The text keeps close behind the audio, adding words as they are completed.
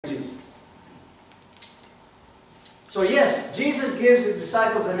So yes, Jesus gives his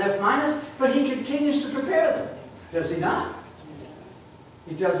disciples an F-, but he continues to prepare them. Does he not?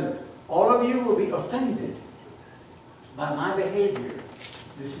 He tells them, all of you will be offended by my behavior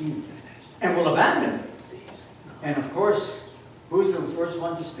this evening and will abandon me. And of course, who's the first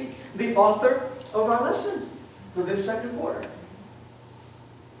one to speak? The author of our lessons for this second quarter.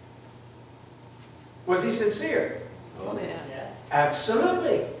 Was he sincere? Oh, yeah. Yes.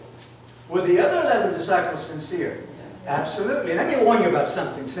 Absolutely. Were the other 11 disciples sincere? Yes. Absolutely. Let me warn you about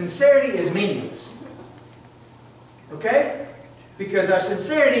something. Sincerity is meaningless. Okay? Because our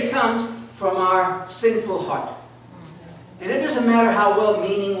sincerity comes from our sinful heart. And it doesn't matter how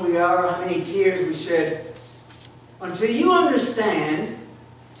well-meaning we are, how many tears we shed, until you understand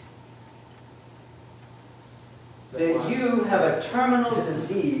that you have a terminal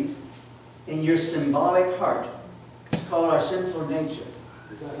disease in your symbolic heart. It's called our sinful nature.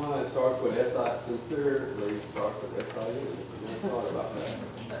 Is that one that starts with S-I, sincerely starts with S-I-N? I never thought about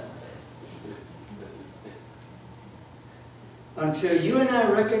that. Until you and I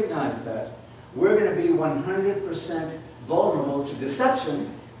recognize that, we're going to be 100% vulnerable to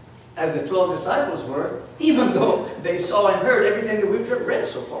deception, as the 12 disciples were, even though they saw and heard everything that we've read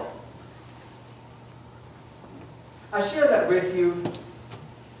so far. I share that with you,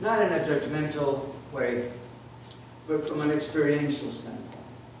 not in a judgmental way, but from an experiential standpoint.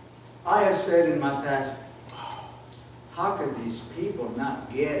 I have said in my past, how could these people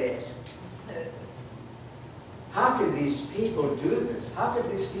not get it? How could these people do this? How could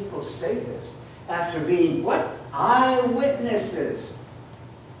these people say this after being what? Eyewitnesses.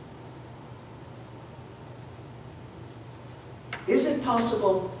 Is it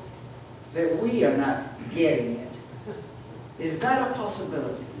possible that we are not getting it? Is that a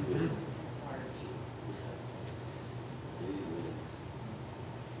possibility?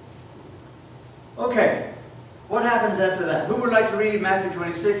 Okay, what happens after that? Who would like to read Matthew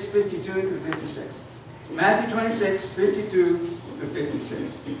 26, 52 through 56? Matthew 26, 52 through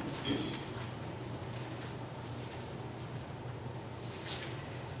 56.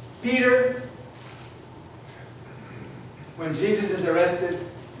 Peter, when Jesus is arrested,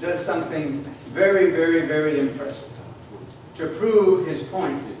 does something very, very, very impressive to prove his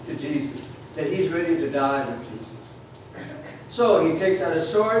point to Jesus, that he's ready to die with Jesus. So he takes out his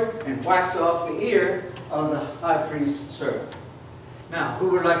sword and whacks off the ear of the high priest's servant. Now,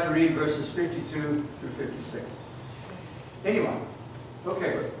 who would like to read verses 52 through 56? Anyone?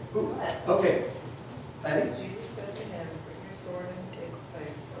 Okay. Who? Okay. Patty? Jesus said to him, put your sword in its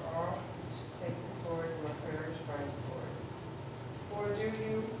place, for all should take the sword will perish by the sword. Or do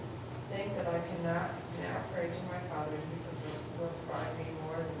you think that I cannot now pray to my Father, and he will provide me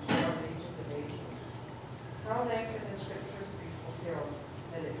more than shall reach of the ages? How then can the scriptures be fulfilled,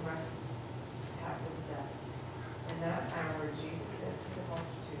 that it must happen thus? In that hour Jesus said to the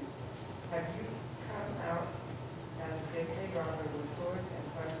multitudes, have you come out as against a robber with swords and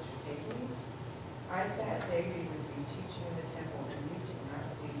clubs to take me? I sat daily with you teaching in the temple, and you did not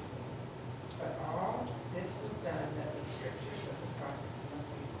seize me. But all this was done that the scriptures of the prophets must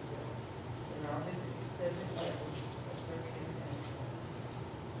be fulfilled. And all the disciples forsook him and fled.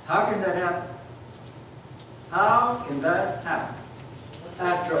 How can that happen? How can that happen?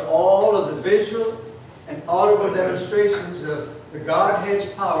 After all of the visual and audible demonstrations of the Godhead's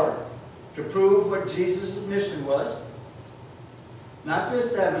power to prove what Jesus' mission was, not to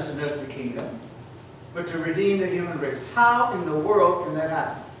establish an earthly kingdom, but to redeem the human race. How in the world can that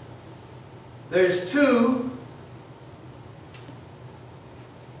happen? There's two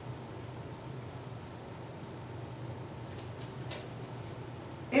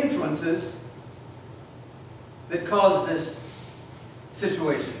influences that cause this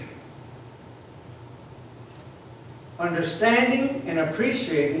situation. Understanding and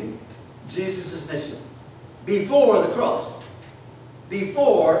appreciating Jesus' mission before the cross.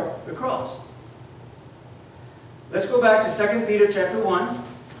 Before the cross. Let's go back to 2 Peter chapter 1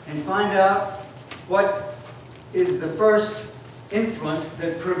 and find out what is the first influence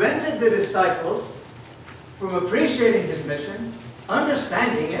that prevented the disciples from appreciating his mission,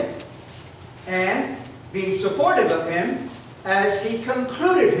 understanding it, and being supportive of him as he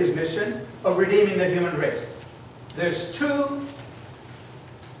concluded his mission of redeeming the human race. There's two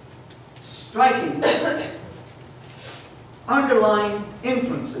striking underlying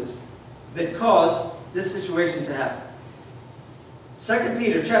influences that cause this situation to happen. 2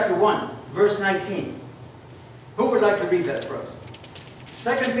 Peter chapter 1, verse 19. Who would like to read that for us?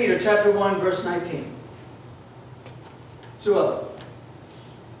 2 Peter chapter 1, verse 19. Suella.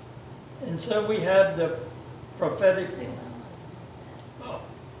 And so we have the prophetic.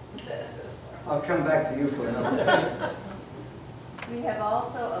 I'll come back to you for another. We have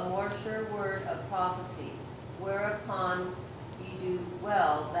also a more sure word of prophecy, whereupon ye do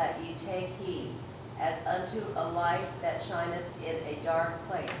well that ye take heed, as unto a light that shineth in a dark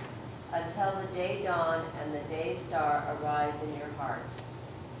place, until the day dawn and the day star arise in your hearts.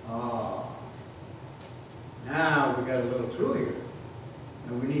 Ah. Now we got a little clue here.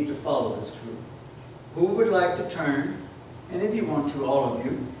 And we need to follow this clue. Who would like to turn, and if you want to, all of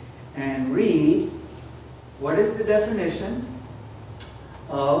you, and read what is the definition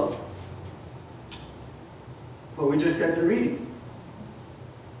of what we just got to reading?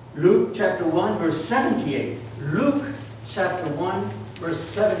 Luke chapter 1, verse 78. Luke chapter 1, verse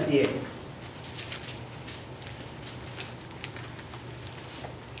 78.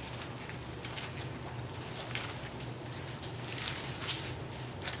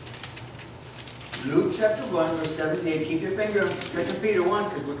 Luke chapter 1, verse 78. Keep your finger on 2 Peter 1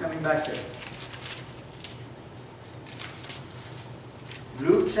 because we're coming back there.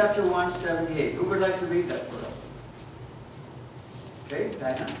 Luke chapter 1, 78. Who would like to read that for us? Okay,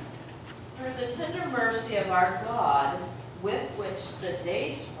 Diana. Through the tender mercy of our God, with which the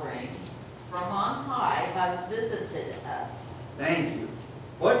dayspring from on high has visited us. Thank you.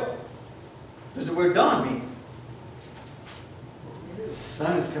 What does the word dawn mean? The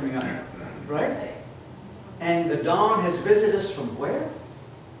sun is coming up, right? And the dawn has visited us from where?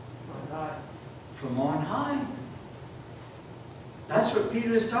 From on high. That's what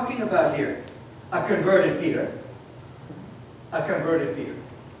Peter is talking about here. A converted Peter. A converted Peter.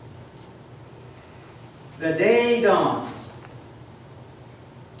 The day dawns.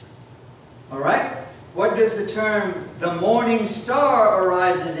 All right? What does the term, the morning star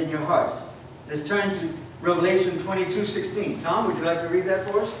arises in your hearts? Let's turn to Revelation 22:16. Tom, would you like to read that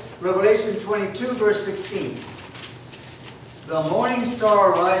for us? Revelation 22, verse 16. The morning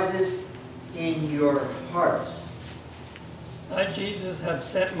star arises in your hearts. I, Jesus, have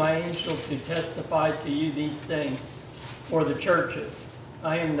sent my angel to testify to you these things for the churches.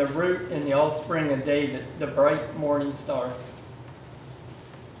 I am the root and the offspring of David, the bright morning star.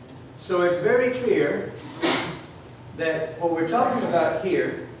 So it's very clear that what we're talking about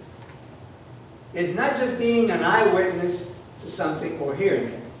here is not just being an eyewitness to something or hearing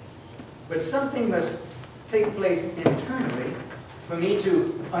it, but something must take place internally for me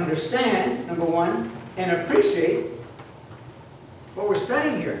to understand, number one, and appreciate what we're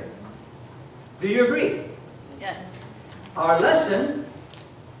studying here. Do you agree? Yes. Our lesson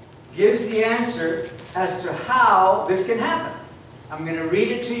gives the answer as to how this can happen. I'm going to read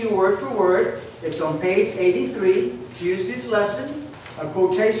it to you word for word. It's on page 83, Tuesday's lesson, a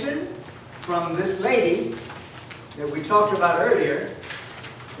quotation from this lady that we talked about earlier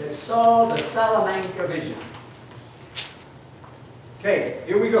that saw the Salamanca vision. Okay,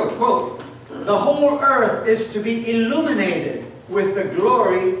 here we go. Quote, "The whole earth is to be illuminated with the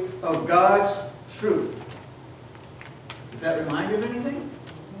glory of God's truth." Does that remind you of anything?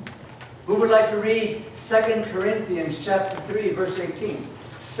 Who would like to read 2 Corinthians chapter 3, verse 18?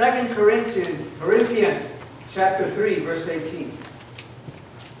 2 Corinthians chapter 3, verse 18.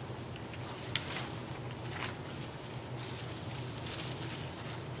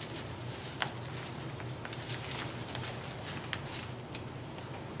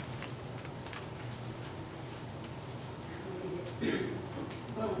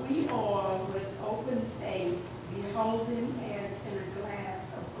 But we are with open face, beholding as in a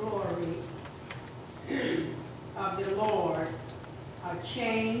glass of glory of the Lord, are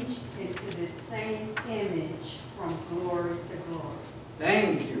changed into the same image from glory to glory.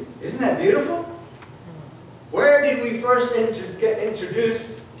 Thank you. Isn't that beautiful? Where did we first get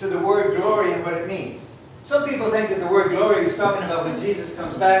introduced to the word glory and what it means? Some people think that the word glory is talking about when Jesus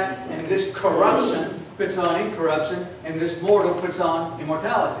comes back and this corruption puts on incorruption and this mortal puts on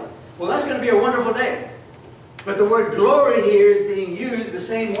immortality. Well, that's going to be a wonderful day. But the word glory here is being used the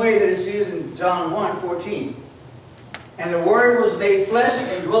same way that it's used in John 1:14. "And the Word was made flesh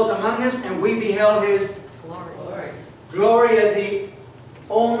and dwelt among us, and we beheld His Glory. glory as the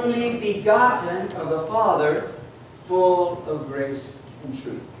only begotten of the Father, full of grace and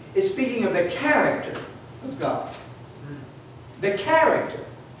truth." It's speaking of the character of God. The character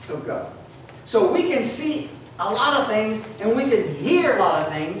of God. So we can see a lot of things and we can hear a lot of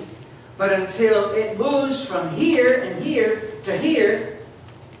things, but until it moves from here and here to here,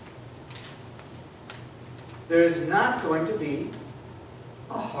 there's not going to be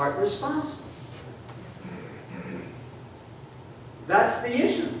a heart response. That's the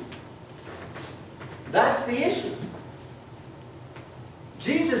issue. That's the issue.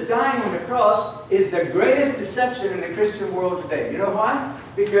 Jesus dying on the cross is the greatest deception in the Christian world today. You know why?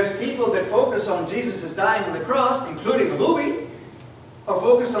 Because people that focus on Jesus' dying on the cross, including a movie, are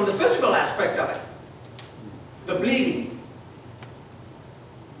focused on the physical aspect of it. The bleeding.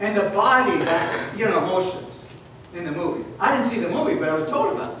 And the body, that, motions in the movie. I didn't see the movie, but I was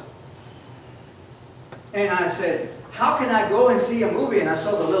told about it. And I said, how can I go and see a movie? And I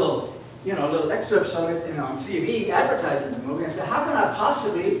saw the little excerpts of it on TV advertising the movie. I said, how can I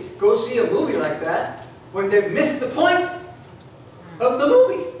possibly go see a movie like that when they've missed the point of the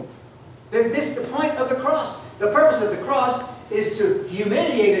movie? They've missed the point of the cross. The purpose of the cross is to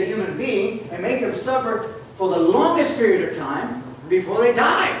humiliate a human being and make them suffer for the longest period of time before they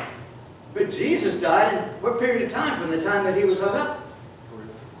die. But Jesus died in what period of time from the time that he was hung up?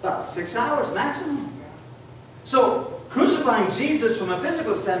 About 6 hours maximum. So, crucifying Jesus from a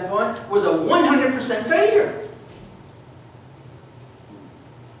physical standpoint was a 100% failure.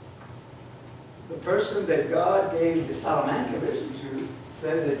 The person that God gave the Salamanca vision to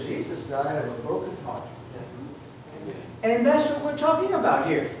says that Jesus died of a broken heart. And that's what we're talking about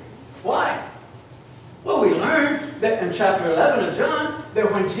here. Why? Well, we learned that in chapter 11 of John,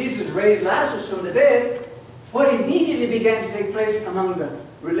 that when Jesus raised Lazarus from the dead, what immediately began to take place among the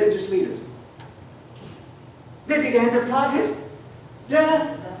religious leaders? They began to plot his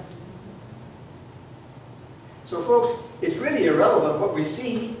death. So folks, it's really irrelevant what we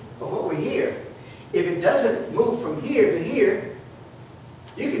see or what we hear. If it doesn't move from here to here,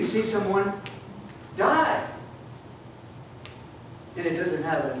 you can see someone die. And it doesn't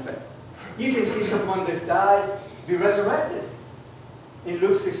have an effect. You can see someone that's died be resurrected. In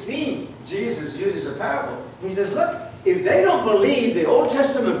Luke 16, Jesus uses a parable. He says, look, if they don't believe the Old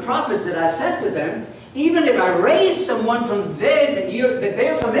Testament prophets that I sent to them, even if I raise someone from there that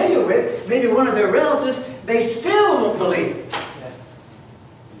they're familiar with, maybe one of their relatives, they still won't believe. Yes.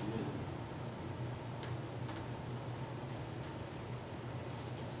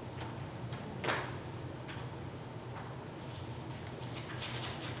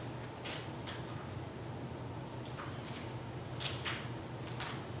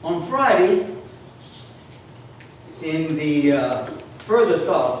 On Friday, in the further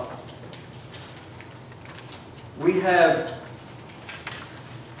thought, we have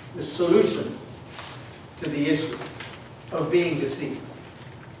the solution to the issue of being deceived.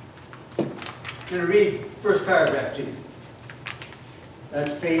 I'm going to read first paragraph to you.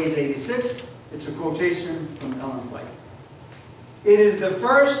 That's page 86. It's a quotation from Ellen White. It is the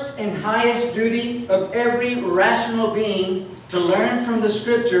first and highest duty of every rational being to learn from the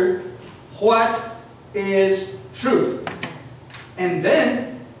Scripture what is truth, and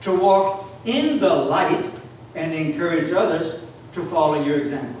then to walk in the light and encourage others to follow your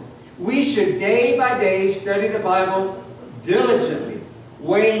example. We should day by day study the Bible diligently,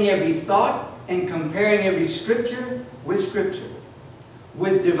 weighing every thought and comparing every Scripture with Scripture.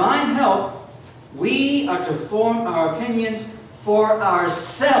 With divine help, we are to form our opinions for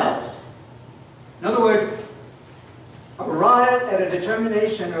ourselves. In other words, arrive at a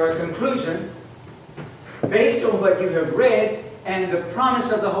determination or a conclusion based on what you have read and the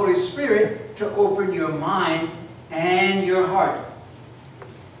promise of the Holy Spirit to open your mind and your heart.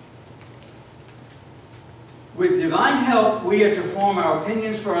 With divine help, we are to form our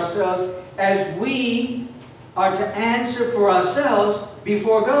opinions for ourselves as we are to answer for ourselves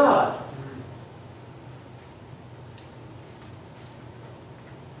before God.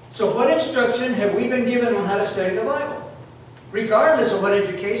 So what instruction have we been given on how to study the Bible? Regardless of what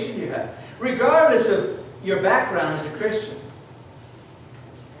education you have. Regardless of your background as a Christian.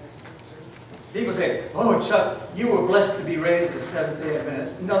 People say, oh Chuck, you were blessed to be raised as a Seventh-day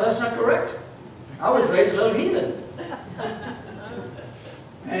Adventist. No, that's not correct. I was raised a little heathen.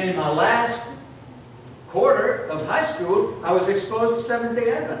 And in my last quarter of high school, I was exposed to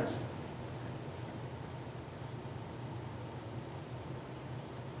Seventh-day Adventists.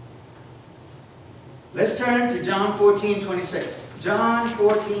 Let's turn to John 14:26. John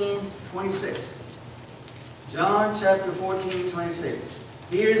 14:26. John chapter 14:26.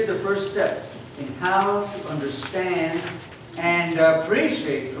 Here's the first step in how to understand and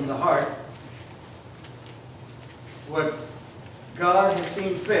appreciate from the heart what God has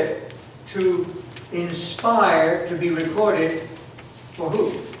seen fit to inspire to be recorded for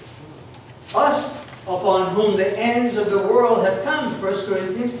who? Us, upon whom the ends of the world have come. 1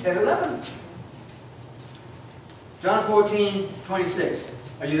 Corinthians 10:11. John 14:26.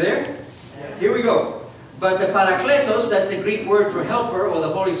 Are you there? Yes. Here we go. But the Parakletos, that's the Greek word for helper or the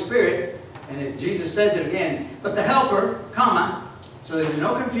Holy Spirit, and Jesus says it again. But the helper, comma, so there's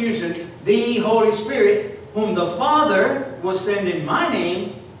no confusion, the Holy Spirit, whom the Father will send in my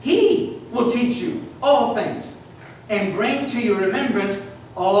name, He will teach you all things and bring to your remembrance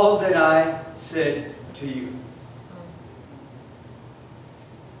all that I said to you.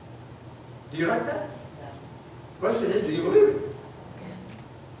 Do you like that? Question is, do you believe it?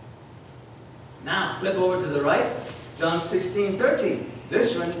 Now, flip over to the right, John 16:13.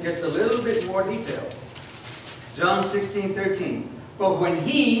 This one gets a little bit more detail. John 16:13. But when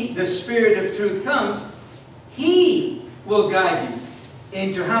He, the Spirit of truth, comes, He will guide you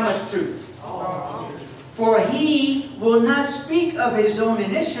into how much truth? For He will not speak of His own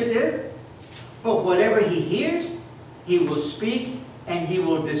initiative, but whatever He hears, He will speak, and He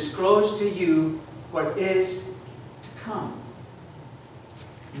will disclose to you what is to come.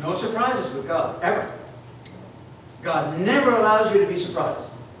 No surprises with God, ever. God never allows you to be surprised.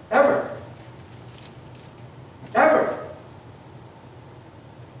 Ever. Ever.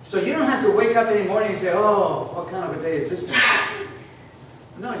 So you don't have to wake up any morning and say, oh, what kind of a day is this going to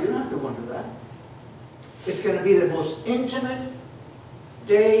be? No, you don't have to wonder that. It's going to be the most intimate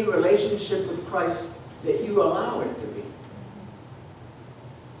day relationship with Christ that you allow it to be.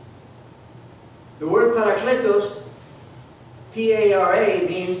 The word parakletos, P-A-R-A,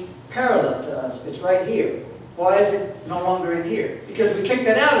 means parallel to us. It's right here. Why is it no longer in here? Because we kicked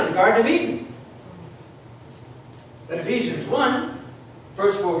it out in the Garden of Eden. But Ephesians 1,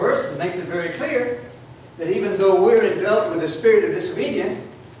 first 4 verses, makes it very clear that even though we're indwelt with the spirit of disobedience,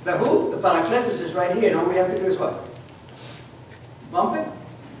 the who? The parakletos is right here. And all we have to do is what? Bump it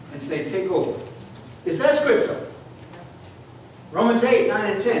and say, take over. Is that scriptural? Romans 8,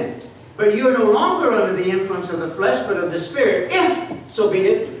 9, and 10. But you are no longer under the influence of the flesh, but of the Spirit, if, so be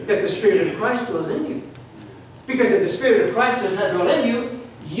it, that the Spirit of Christ dwells in you. Because if the Spirit of Christ does not dwell in you,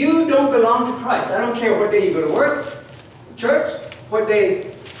 you don't belong to Christ. I don't care what day you go to work, church, what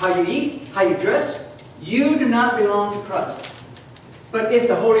day, how you eat, how you dress. You do not belong to Christ. But if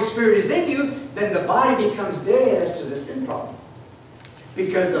the Holy Spirit is in you, then the body becomes dead as to the sin problem.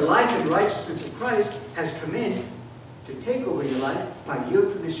 Because the life and righteousness of Christ has come in to take over your life by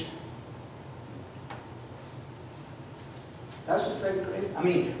your permission. That's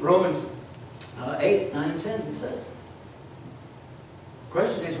what Romans 8, 9, and 10 it says. The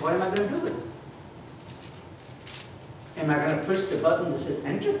question is, what am I going to do with it? Am I going to push the button that says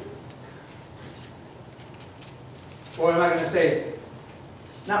enter? Or am I going to say,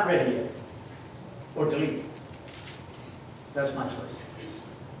 not ready yet? Or delete? That's my choice.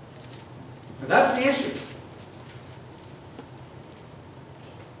 But that's the issue.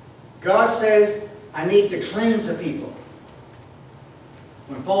 God says, I need to cleanse the people.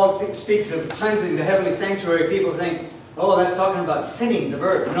 When Paul speaks of cleansing the heavenly sanctuary, people think, oh, that's talking about sinning, the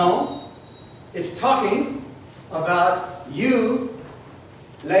verb. No. It's talking about you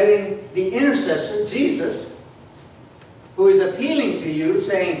letting the intercessor, Jesus, who is appealing to you,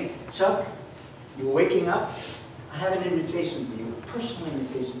 saying, Chuck, you're waking up. I have an invitation for you, a personal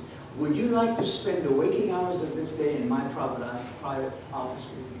invitation. Would you like to spend the waking hours of this day in my private office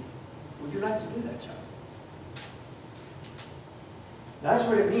with me? Would you like to do that, Chuck? That's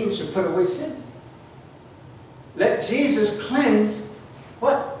what it means to put away sin. Let Jesus cleanse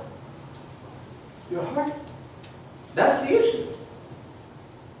what? Your heart. That's the issue.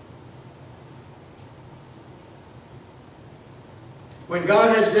 When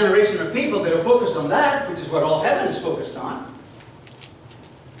God has a generation of people that are focused on that, which is what all heaven is focused on,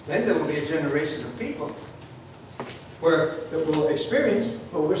 then there will be a generation of people that will experience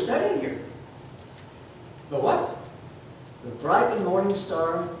what we're studying here. The what? The bright and morning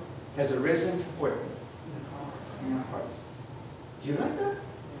star has arisen where? In our hearts. Do you like that?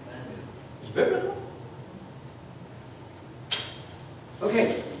 It's biblical.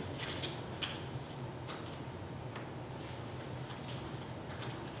 Okay.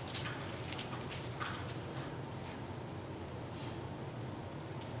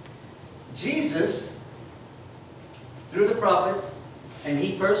 Jesus, through the prophets, and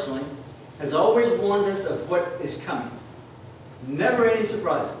He personally, has always warned us of what is coming. Never any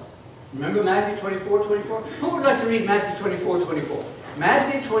surprises. Remember Matthew 24, 24? Who would like to read Matthew 24, 24?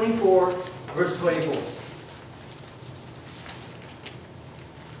 Matthew 24, verse 24.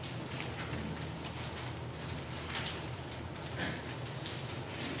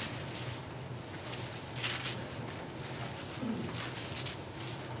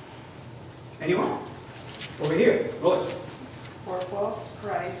 Anyone? Over here, Lois. For false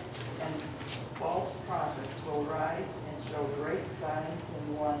Christs and false prophets will rise and show great signs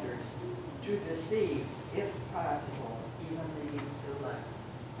and wonders to deceive, if possible, even the elect.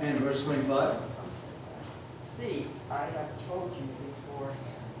 And verse 25. See, I have told you beforehand.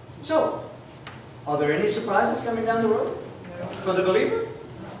 So, are there any surprises coming down the road for the believer?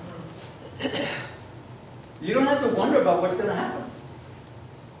 You don't have to wonder about what's going to happen.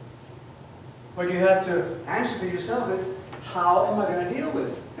 What you have to answer for yourself is, how am I going to deal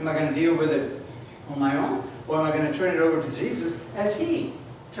with it? Am I going to deal with it on my own? Or am I going to turn it over to Jesus as He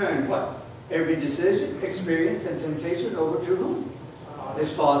turned what? Every decision, experience, and temptation over to whom?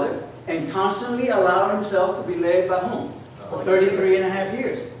 His Father. And constantly allowed Himself to be led by whom? For 33.5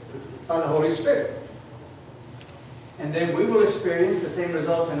 years. By the Holy Spirit. And then we will experience the same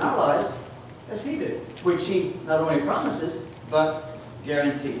results in our lives as He did. Which He not only promises, but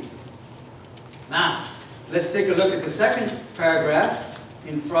guarantees. Now, let's take a look at the second paragraph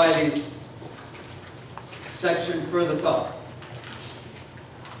in Friday's section, Further Thought.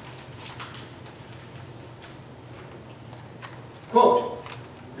 Quote,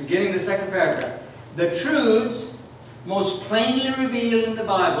 beginning the second paragraph. The truths most plainly revealed in the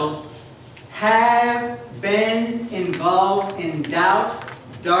Bible have been involved in doubt,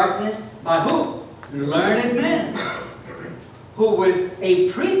 darkness, by who? Learned men, who with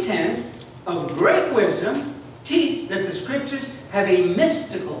a pretense of great wisdom teach that the Scriptures have a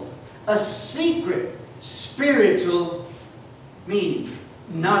mystical, a secret, spiritual meaning,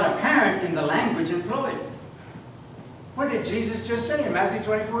 not apparent in the language employed. What did Jesus just say in Matthew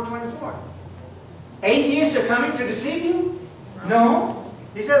 24:24? Atheists are coming to deceive you? No.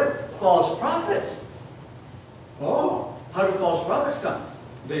 He said, false prophets. Oh, how do false prophets come?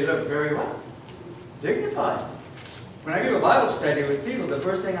 They look very what? Dignified. When I give a Bible study with people, the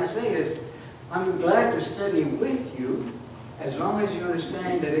first thing I say is, I'm glad to study with you as long as you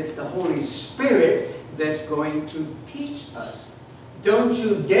understand that it's the Holy Spirit that's going to teach us. Don't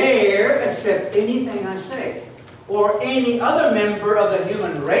you dare accept anything I say, or any other member of the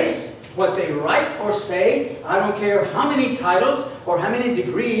human race, what they write or say. I don't care how many titles or how many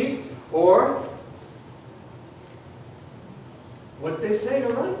degrees or what they say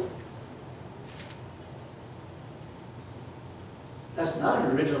or write. That's not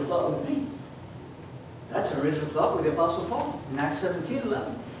an original thought with me. That's an original thought with the Apostle Paul in Acts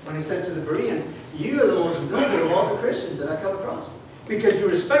 17:11, when he says to the Bereans, you are the most noble of all the Christians that I come across, because you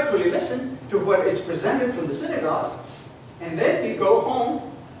respectfully listen to what is presented from the synagogue, and then you go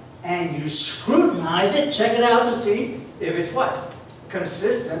home and you scrutinize it, check it out to see if it's what?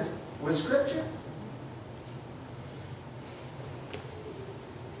 Consistent with Scripture.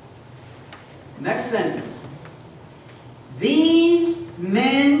 Next sentence. These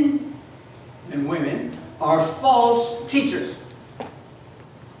men and women are false teachers.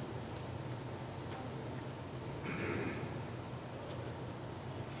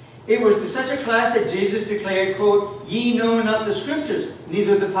 It was to such a class that Jesus declared, quote, ye know not the Scriptures,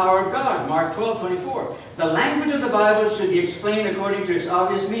 neither the power of God. Mark 12:24. The language of the Bible should be explained according to its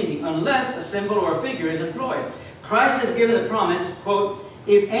obvious meaning, unless a symbol or a figure is employed. Christ has given the promise, quote,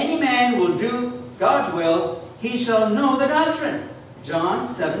 if any man will do God's will, he shall know the doctrine. John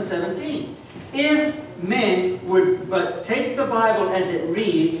 7:17. If men would but take the Bible as it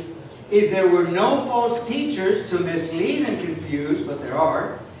reads, if there were no false teachers to mislead and confuse, but there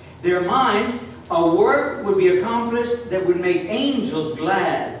are, their minds, a work would be accomplished that would make angels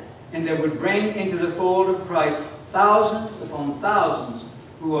glad, and that would bring into the fold of Christ thousands upon thousands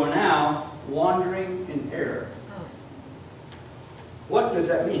who are now wandering in error. What does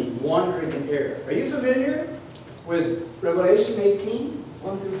that mean, wandering in error? Are you familiar with Revelation 18,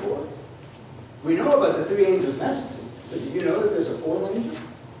 1 through 4? We know about the three angels' messages, but do you know that there's a fourth angel?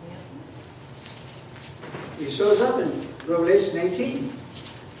 He shows up in Revelation 18.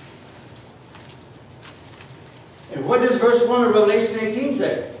 And what does verse 1 of Revelation 18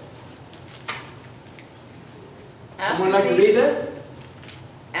 say? Someone like to read that?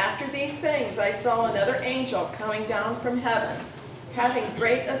 After these things I saw another angel coming down from heaven, having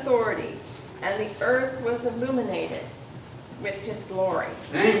great authority, and the earth was illuminated with his glory.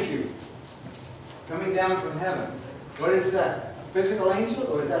 Thank you. Coming down from heaven. What is that? A physical angel,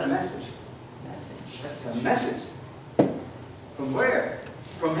 or is that a message? Message. That's a message. From where?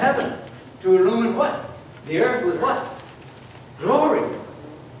 From heaven. To illumine what? The earth with what? Glory.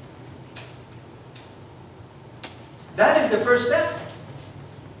 That is the first step.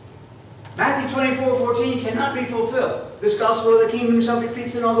 Matthew 24:14 cannot be fulfilled. This gospel of the kingdom shall be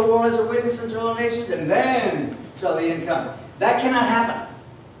preached in all the world as a witness unto all nations, and then shall the end come. That cannot happen.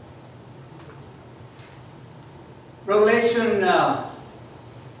 Revelation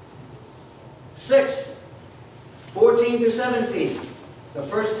 6:14 through 17. The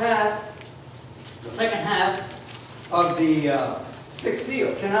first half, the second half of the sixth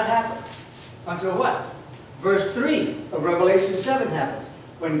seal cannot happen. Until what? Verse 3 of Revelation 7 happens.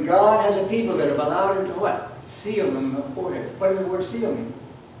 When God has a people that have allowed Him to what? Seal them in the forehead. What does the word seal mean?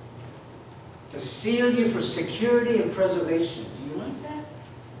 To seal you for security and preservation. Do you like that?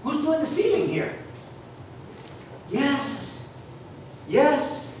 Who's doing doing the sealing here? Yes.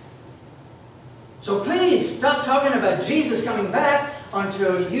 Yes. So please stop talking about Jesus coming back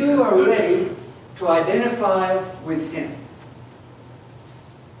until you are ready to identify with Him.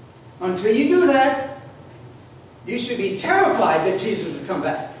 Until you do that, you should be terrified that Jesus will come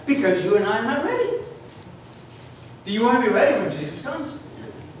back, because you and I are not ready. Do you want to be ready when Jesus comes?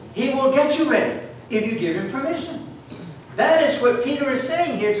 He will get you ready if you give Him permission. That is what Peter is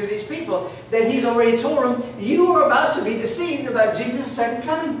saying here to these people, that he's already told them, you are about to be deceived about Jesus' second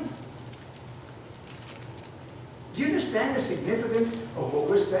coming. Do you understand the significance of what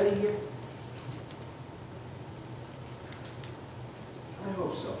we're studying here? I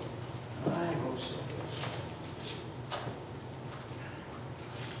hope so. I hope so.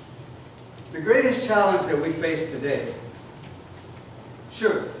 The greatest challenge that we face today,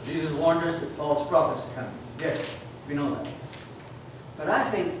 sure, Jesus warned us that false prophets are coming. Yes, we know that. But I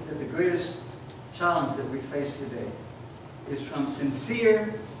think that the greatest challenge that we face today is from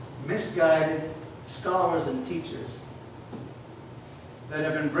sincere, misguided scholars and teachers that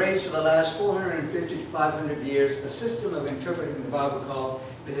have embraced for the last 450 to 500 years a system of interpreting the Bible called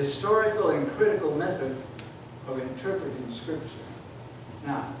the historical and critical method of interpreting Scripture.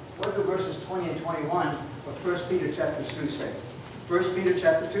 Now, what do verses 20 and 21 of 1 Peter chapter 2 say? 1 Peter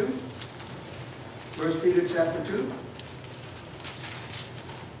chapter 2? 1 Peter chapter 2?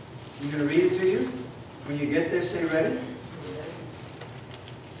 I'm going to read it to you. When you get there, say ready.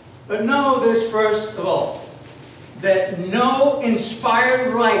 But know this first of all, that no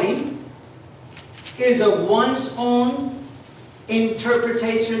inspired writing is of one's own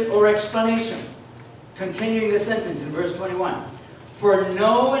interpretation or explanation. Continuing the sentence in verse 21. For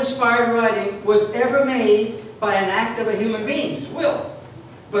no inspired writing was ever made by an act of a human being's will,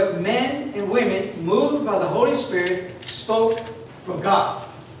 but men and women, moved by the Holy Spirit, spoke from God.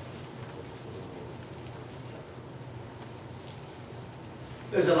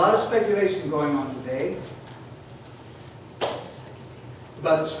 There's a lot of speculation going on today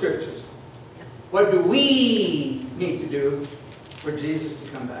about the Scriptures. What do we need to do for Jesus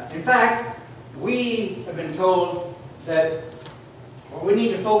to come back? In fact, we have been told that what we need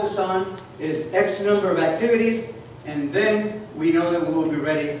to focus on is X number of activities, and then we know that we will be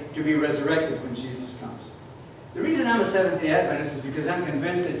ready to be resurrected when Jesus comes. The reason I'm a Seventh-day Adventist is because I'm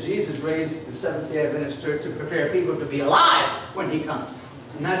convinced that Jesus raised the Seventh-day Adventist Church to prepare people to be alive when He comes,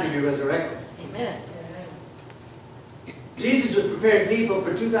 and not to be resurrected. Amen. Jesus was preparing people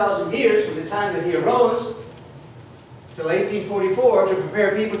for 2,000 years from the time that He arose till 1844 to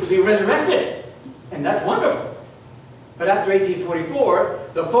prepare people to be resurrected. And that's wonderful. But after 1844,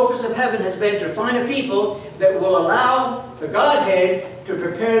 the focus of heaven has been to find a people that will allow the Godhead to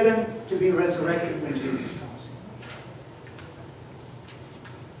prepare them to be resurrected when Jesus comes.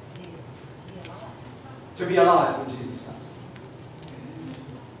 To be alive when Jesus comes.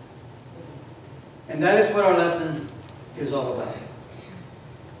 And that is what our lesson is all about.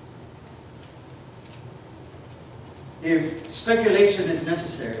 If speculation is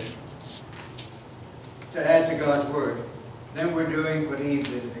necessary to add to God's Word, then we're doing what Eve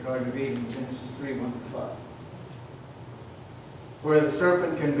did in the Garden of Eden, Genesis 3, 1 through 5. Where the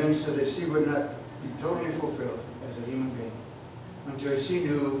serpent convinced her that she would not be totally fulfilled as a human being until she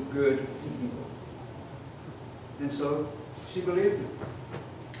knew good and evil. And so she believed him.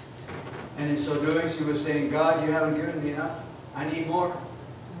 And in so doing, she was saying, God, you haven't given me enough. I need more.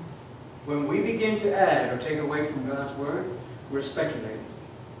 When we begin to add or take away from God's Word, we're speculating.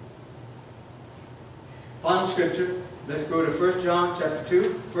 Final scripture. Let's go to 1 John chapter 2.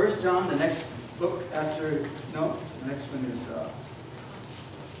 1 John, the next book after, no, the next one is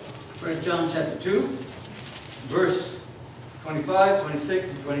 1 John chapter 2, verse 25,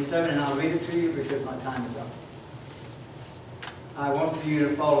 26, and 27, and I'll read it to you because my time is up. I want for you to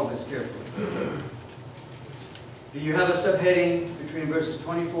follow this carefully. Do you have a subheading between verses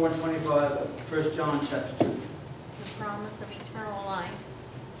 24 and 25 of 1 John chapter 2? The promise of eternal life.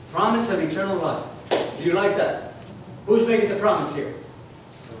 Promise of eternal life. Do you like that? Who's making the promise here?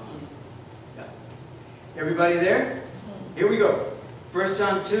 Yeah. Everybody there? Here we go. 1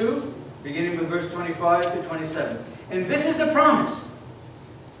 John 2, beginning with verse 25 to 27. And this is the promise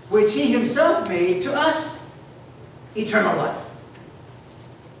which He Himself made to us, eternal life.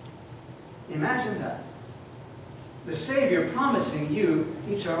 Imagine that. The Savior promising you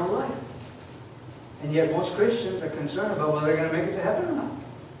eternal life. And yet most Christians are concerned about whether they're going to make it to heaven or not.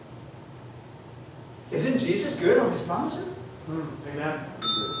 Isn't Jesus good on His promises? Amen.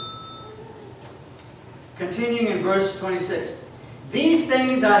 Continuing in verse 26. These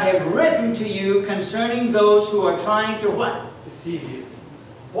things I have written to you concerning those who are trying to what? Deceive you.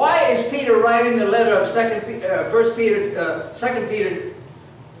 Why is Peter writing the letter of 2 Peter?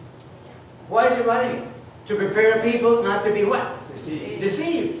 Why is he writing it? To prepare people not to be what?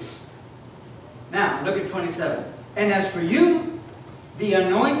 Deceived. Now, look at 27. And as for you, the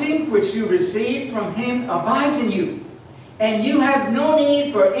anointing which you received from him abides in you, and you have no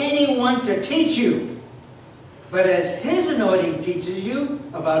need for anyone to teach you. But as his anointing teaches you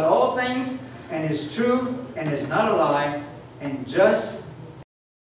about all things, and is true, and is not a lie, and just